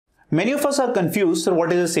Many of us are confused, sir,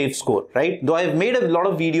 what is a safe score, right? Though I've made a lot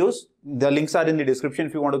of videos, the links are in the description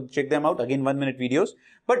if you want to check them out, again 1-minute videos.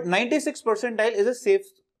 But 96 percentile is a safe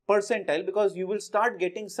percentile because you will start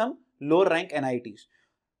getting some low rank NITs.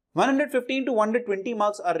 115 to 120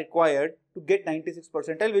 marks are required to get 96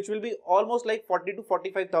 percentile, which will be almost like 40 to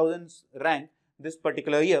 45,000 rank this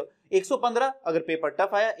particular year. 115 अगर paper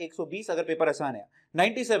tough आया, 120 अगर paper आसान आया,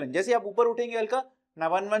 97 जैसे आप ऊपर उठेंगे हल्का ना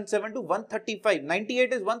 117 to 135,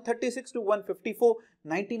 98 is 136 to 154,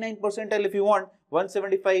 99 percentile if you want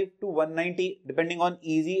 175 to 190 depending on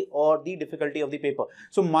easy or the difficulty of the paper.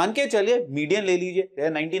 So मान के चलिए मीडियन ले लीजिए,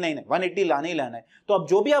 99 है, 180 लाना ही लाना है. तो अब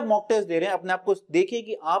जो भी आप मॉक टेस्ट दे रहे हैं अपने आप को देखिए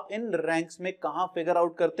कि आप इन रैंक्स में कहां फिगर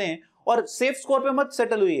आउट करते हैं और सेफ स्कोर पे मत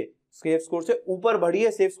सेटल हुई है, सेफ स्कोर से ऊपर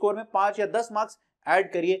बढ़िए, सेफ स्कोर में 5 या 10 मार्क्स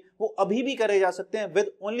ऐड करिए, वो अभी भी करे जा सकते हैं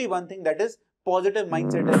with only one thing that is positive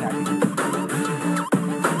mindset and attitude.